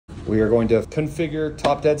we are going to configure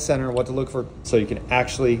top dead center, what to look for, so you can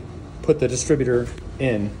actually put the distributor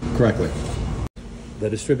in correctly. The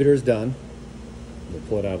distributor is done. We'll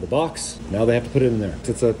pull it out of the box. Now they have to put it in there.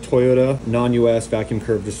 It's a Toyota non-US vacuum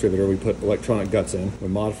curve distributor. We put electronic guts in. We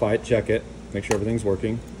modify it, check it, make sure everything's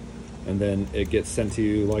working, and then it gets sent to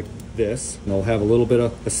you like this. And it'll have a little bit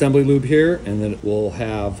of assembly lube here, and then it will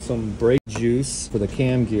have some brake juice for the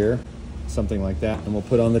cam gear, something like that. And we'll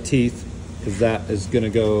put on the teeth, because that is gonna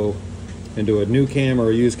go into a new cam or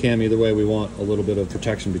a used cam. Either way, we want a little bit of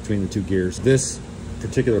protection between the two gears. This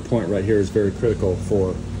particular point right here is very critical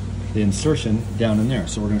for the insertion down in there.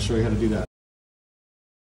 So we're gonna show you how to do that.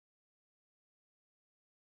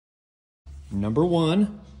 Number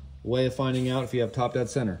one way of finding out if you have top dead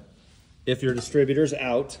center. If your distributor's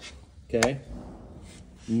out, okay,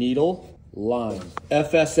 needle, line.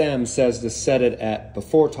 FSM says to set it at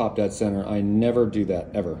before top dead center. I never do that,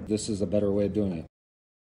 ever. This is a better way of doing it.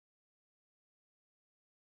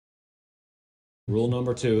 Rule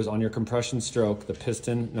number two is on your compression stroke, the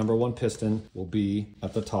piston, number one piston, will be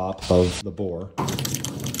at the top of the bore.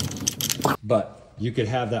 But you could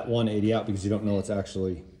have that 180 out because you don't know it's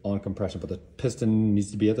actually on compression, but the piston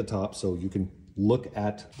needs to be at the top, so you can look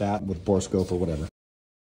at that with bore scope or whatever.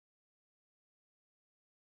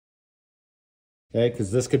 Okay,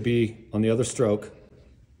 because this could be on the other stroke,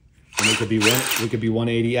 and we could be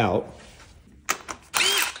 180 out.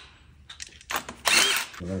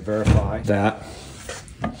 We're going to verify that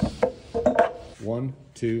 1,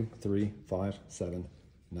 2, 3, 5, 7,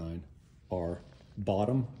 9 are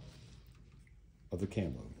bottom of the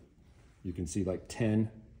cam lobe. You can see like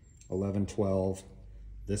 10, 11, 12.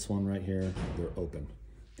 This one right here, they're open.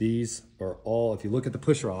 These are all, if you look at the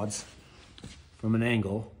push rods from an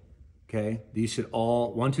angle, okay, these should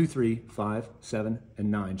all, 1, 2, 3, 5, 7,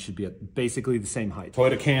 and 9 should be at basically the same height.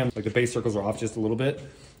 Toyota cams, like the base circles are off just a little bit,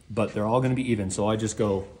 but they're all gonna be even. So I just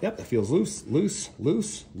go, yep, that feels loose, loose,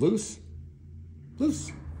 loose, loose,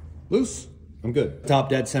 loose, loose. I'm good. Top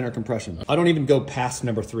dead center compression. I don't even go past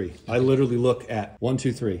number 3. I literally look at 1,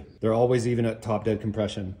 2, 3. They're always even at top dead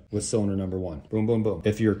compression with cylinder number 1. Boom, boom, boom.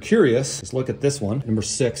 If you're curious, just look at this one, number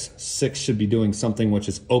 6. 6 should be doing something which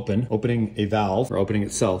is opening a valve or opening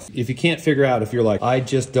itself. If you can't figure out, if you're like, I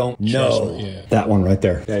just don't know, that one right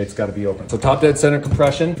there. Okay, it's gotta be open. So top dead center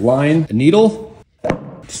compression, line, needle,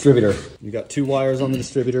 distributor. You got 2 wires on the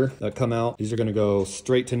distributor that come out. These are gonna go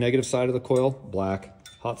straight to negative side of the coil, black,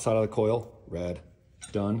 hot side of the coil, red.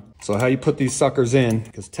 Done. So how you put these suckers in,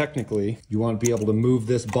 because technically you want to be able to move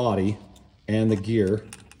this body and the gear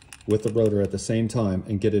with the rotor at the same time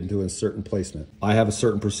and get it into a certain placement. I have a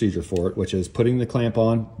certain procedure for it, which is putting the clamp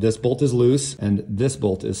on. This bolt is loose and this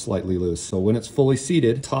bolt is slightly loose. So when it's fully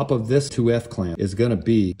seated, top of this 2F clamp is going to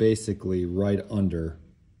be basically right under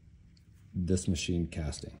this machine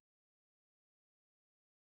casting.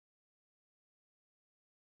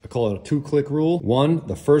 I call it a 2-click rule. 1,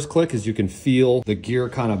 the first click is you can feel the gear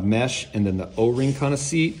kind of mesh and then the O-ring kind of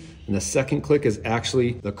seat. And the second click is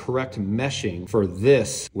actually the correct meshing for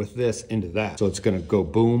this with this into that. So it's gonna go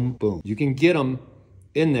boom, boom. You can get them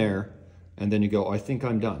in there and then you go, I think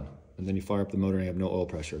I'm done. And then you fire up the motor and you have no oil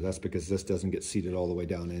pressure. That's because this doesn't get seated all the way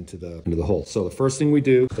down into the hole. So the first thing we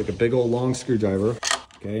do, take a big old long screwdriver,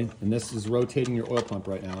 okay? And this is rotating your oil pump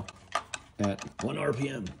right now at 1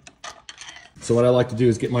 RPM. So what I like to do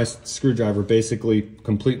is get my screwdriver basically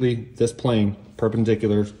completely this plane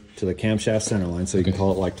perpendicular to the camshaft center line. So you can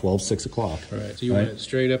call it like 12, 6 o'clock. All right, so you want it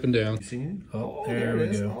straight up and down. You see it? Oh, there we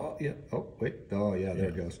go. Oh, yeah. Oh, wait. Oh, yeah, there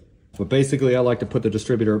it goes. But basically I like to put the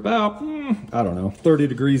distributor about, I don't know, 30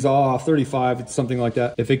 degrees off, 35, something like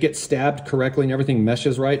that. If it gets stabbed correctly and everything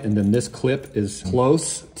meshes right, and then this clip is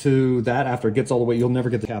close to that after it gets all the way, you'll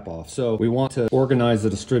never get the cap off. So we want to organize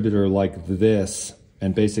the distributor like this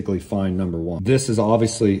and basically find number 1. This is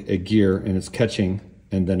obviously a gear and it's catching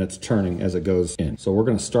and then it's turning as it goes in. So we're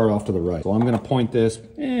gonna start off to the right. So I'm gonna point this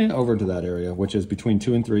over to that area, which is between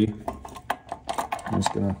 2 and 3.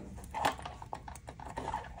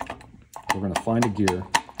 We're gonna find a gear.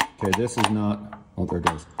 Okay, this is not, oh, there it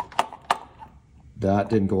goes. That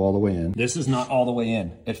didn't go all the way in. This is not all the way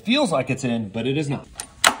in. It feels like it's in, but it is not.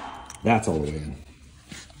 That's all the way in.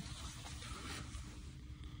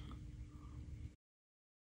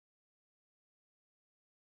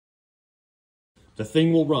 The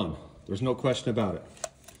thing will run, there's no question about it.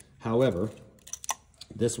 However,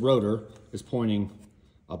 this rotor is pointing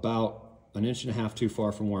about 1.5 inches too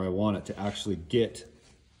far from where I want it to actually get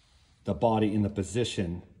the body in the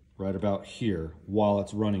position right about here while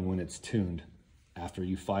it's running when it's tuned after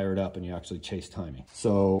you fire it up and you actually chase timing.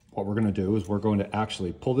 So what we're gonna do is we're going to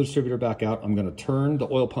actually pull the distributor back out. I'm gonna turn the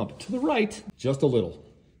oil pump to the right just a little.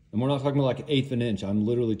 And we're not talking about like 1/8 of an inch. I'm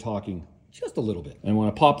literally talking just a little bit. And when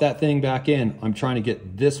I pop that thing back in, I'm trying to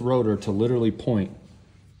get this rotor to literally point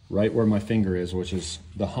right where my finger is, which is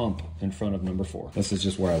the hump in front of number 4. This is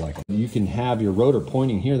just where I like it. You can have your rotor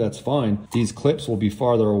pointing here, that's fine. These clips will be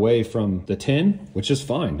farther away from the tin, which is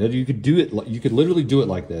fine. You could do it, you could literally do it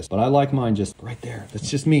like this, but I like mine just right there. That's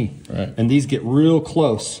just me. Right. And these get real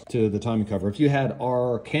close to the timing cover. If you had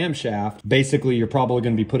our camshaft, basically you're probably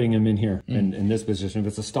gonna be putting them in here in this position. If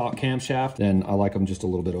it's a stock camshaft, then I like them just a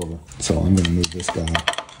little bit over. So I'm gonna move this guy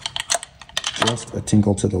just a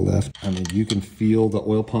tinkle to the left. I mean, you can feel the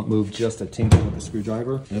oil pump move just a tinkle with the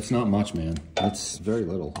screwdriver. And it's not much, man. It's very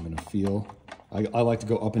little. I'm gonna feel. I like to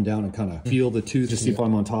go up and down and kind of feel the tooth to see if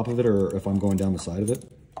I'm on top of it or if I'm going down the side of it.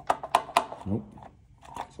 Nope.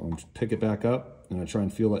 So I'm just pick it back up and I try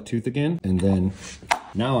and feel that tooth again. And then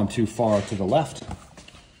now I'm too far to the left.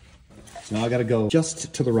 So now I gotta go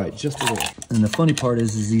just to the right, just a little. And the funny part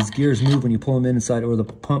is these gears move when you pull them inside, or the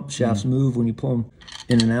pump shafts move when you pull them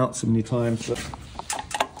in and out so many times.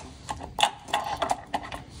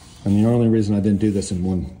 And the only reason I didn't do this in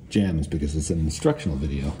one jam is because it's an instructional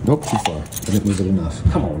video. Nope, too far. I didn't move it enough.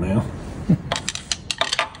 Come on now.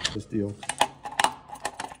 This deal.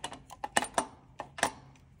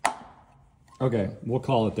 Okay, we'll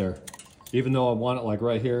call it there. Even though I want it like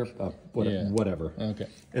right here, whatever. Okay.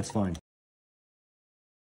 It's fine.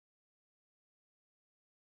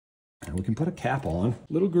 And we can put a cap on.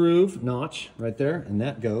 Little groove, notch right there, and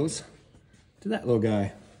that goes to that little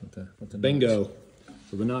guy. With the Bingo. notch.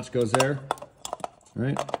 So the notch goes there,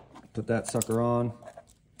 right? Put that sucker on,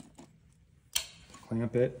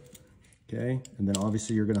 clamp it, okay? And then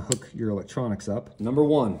obviously you're gonna hook your electronics up. Number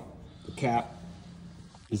 1, the cap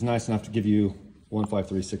is nice enough to give you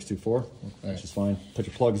 153624, which is fine. Put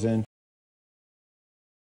your plugs in.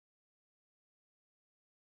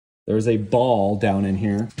 There's a ball down in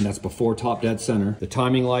here, and that's before top dead center. The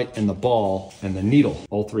timing light and the ball and the needle,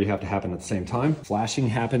 all 3 have to happen at the same time. Flashing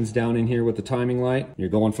happens down in here with the timing light. You're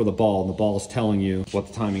going for the ball, and the ball is telling you what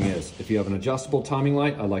the timing is. If you have an adjustable timing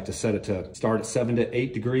light, I like to set it to start at 7 to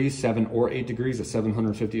 8 degrees, 7 or 8 degrees at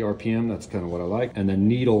 750 RPM. That's kind of what I like. And the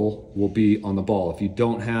needle will be on the ball. If you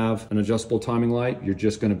don't have an adjustable timing light, you're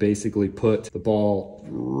just gonna basically put the ball,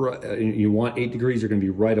 you want 8 degrees, you're gonna be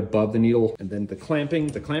right above the needle. And then the clamping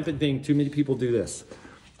thing, too many people do this.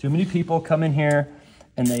 Too many people come in here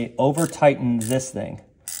and they over tighten this thing.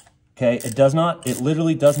 Okay, it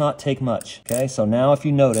literally does not take much. Okay, so now if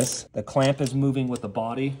you notice, the clamp is moving with the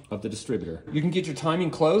body of the distributor. You can get your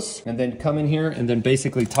timing close and then come in here and then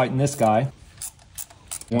basically tighten this guy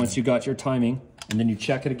once you got your timing, and then you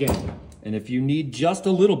check it again. And if you need just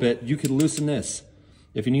a little bit, you could loosen this.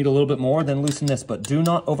 If you need a little bit more, then loosen this, but do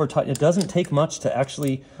not over tighten. It doesn't take much to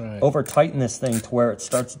actually over tighten this thing to where it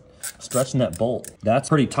starts stretching that bolt. That's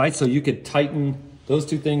pretty tight, so you could tighten those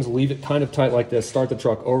 2 things, leave it kind of tight like this, start the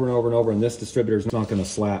truck over and over and over, and this distributor is not gonna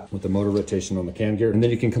slap with the motor rotation on the cam gear. And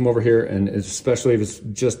then you can come over here, and especially if it's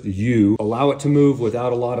just you, allow it to move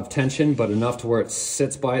without a lot of tension, but enough to where it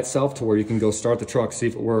sits by itself to where you can go start the truck, see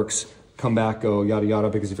if it works, come back, go yada yada,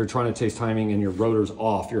 because if you're trying to chase timing and your rotor's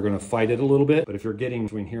off, you're gonna fight it a little bit. But if you're getting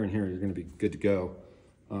between here and here, you're gonna be good to go.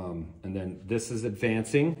 And then this is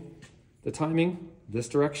advancing the timing this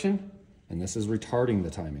direction, and this is retarding the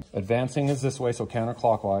timing. Advancing is this way, so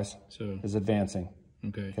counterclockwise is advancing.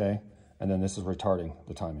 Okay. And then this is retarding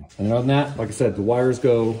the timing. And then other than that, like I said, the wires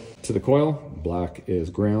go to the coil. Black is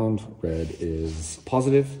ground, red is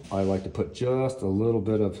positive. I like to put just a little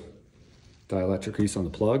bit of dielectric grease on the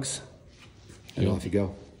plugs, and off you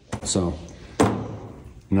go. So,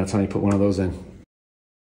 and that's how you put one of those in.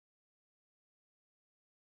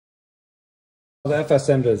 The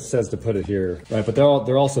FSM says to put it here, right? But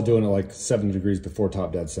they're also doing it like 7 degrees before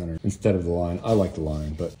top dead center instead of the line. I like the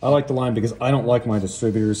line, but I like the line because I don't like my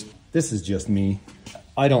distributors. This is just me.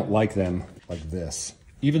 I don't like them like this.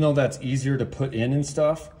 Even though that's easier to put in and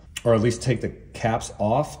stuff, or at least take the caps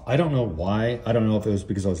off. I don't know why. I don't know if it was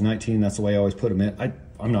because I was 19, that's the way I always put them in.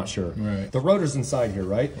 I'm not sure. Right. The rotor's inside here,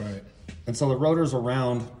 right? Right. And so the rotor's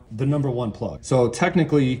around the number 1 plug. So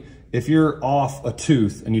technically, if you're off a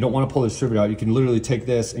tooth and you don't want to pull the distributor out, you can literally take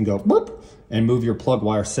this and go boop and move your plug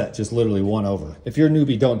wire set just literally 1 over. If you're a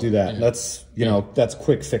newbie, don't do that. That's, you know, that's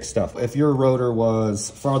quick fix stuff. If your rotor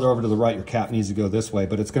was farther over to the right, your cap needs to go this way,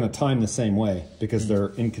 but it's going to time the same way because they're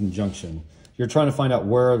in conjunction. You're trying to find out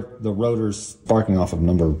where the rotor's sparking off of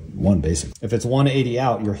number 1, basically. If it's 180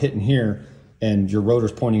 out, you're hitting here and your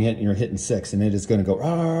rotor's pointing it and you're hitting 6, and it is going to go,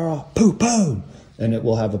 ah, boom, boom. and it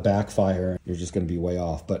will have a backfire. You're just going to be way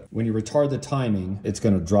off. But when you retard the timing, it's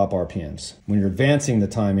going to drop RPMs. When you're advancing the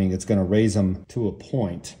timing, it's going to raise them to a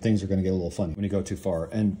point. Things are going to get a little funny when you go too far.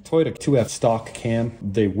 And Toyota 2F stock cam,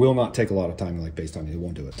 they will not take a lot of timing like base timing. They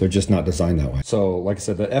won't do it. They're just not designed that way. So like I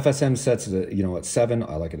said, the FSM sets it, you know, at 7.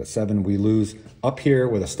 I like it at 7. We lose up here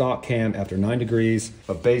with a stock cam after 9 degrees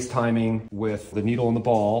of base timing with the needle on the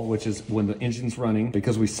ball, which is when the engine's running.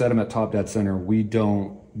 Because we set them at top dead center, we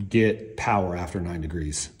don't get power after 9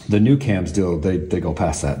 degrees. The new cams do, they go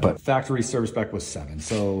past that, but factory service spec was 7.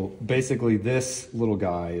 So basically this little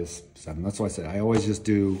guy is 7. That's why I say I always just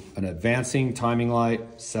do an advancing timing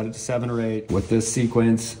light, set it to 7 or 8 with this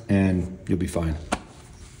sequence, and you'll be fine.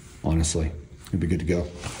 Honestly, you'll be good to go.